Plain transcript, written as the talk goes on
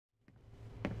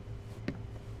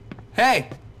Hey,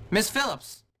 Miss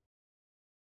Phillips.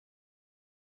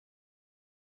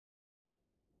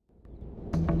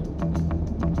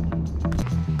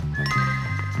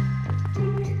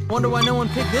 Wonder why no one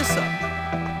picked this up.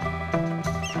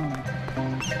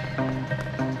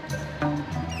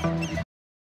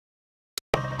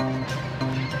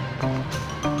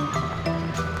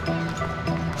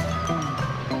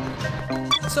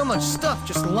 So much stuff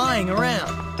just lying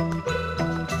around.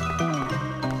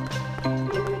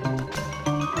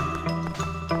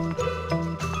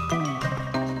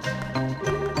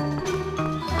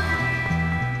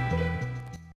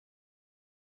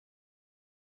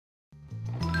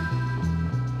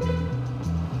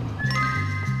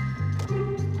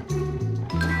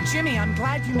 Jimmy, I'm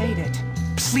glad you made it.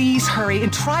 Please hurry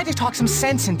and try to talk some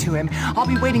sense into him. I'll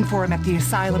be waiting for him at the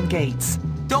asylum gates.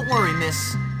 Don't worry,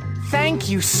 miss. Thank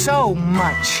you so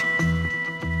much.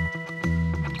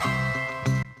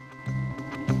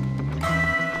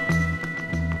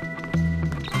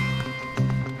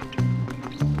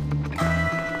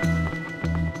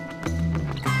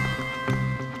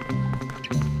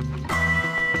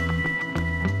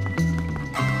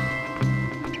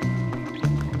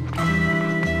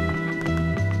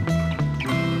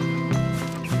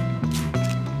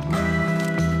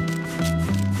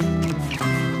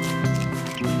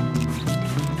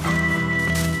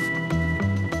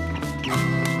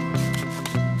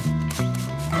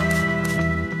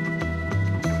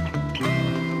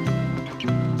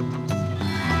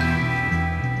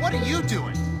 What are you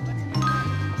doing?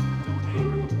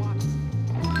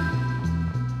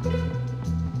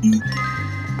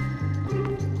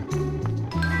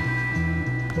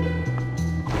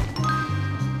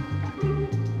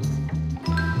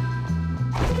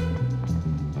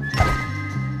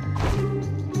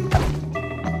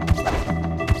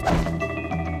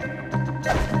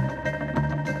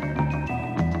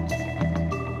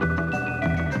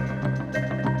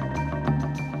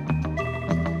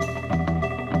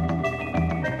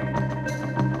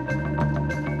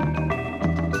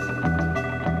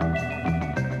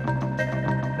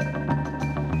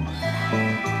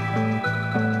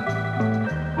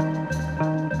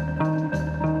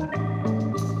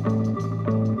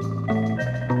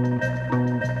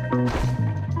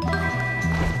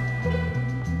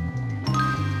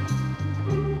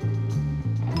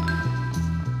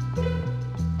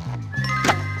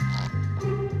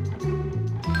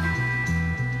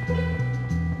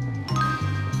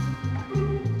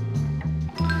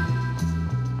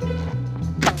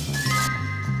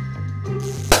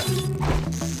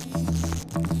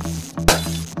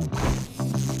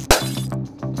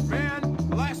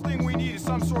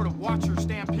 Some sort of watcher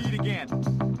stampede again.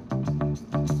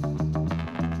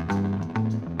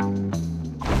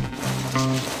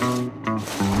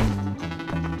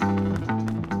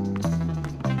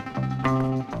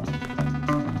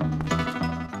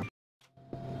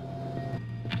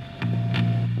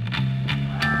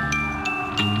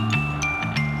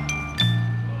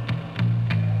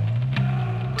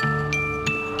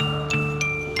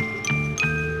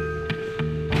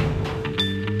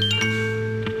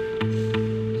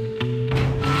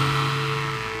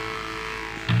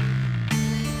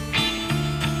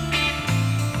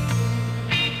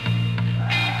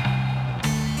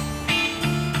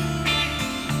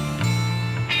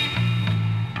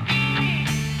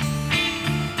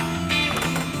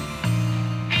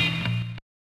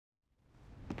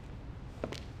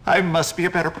 I must be a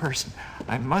better person.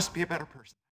 I must be a better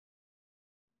person.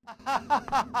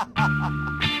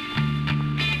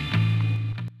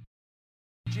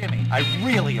 Jimmy, I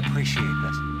really appreciate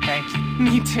this. Thank you.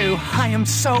 Me too. I am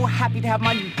so happy to have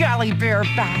my galley bear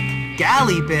back.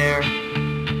 Galley bear?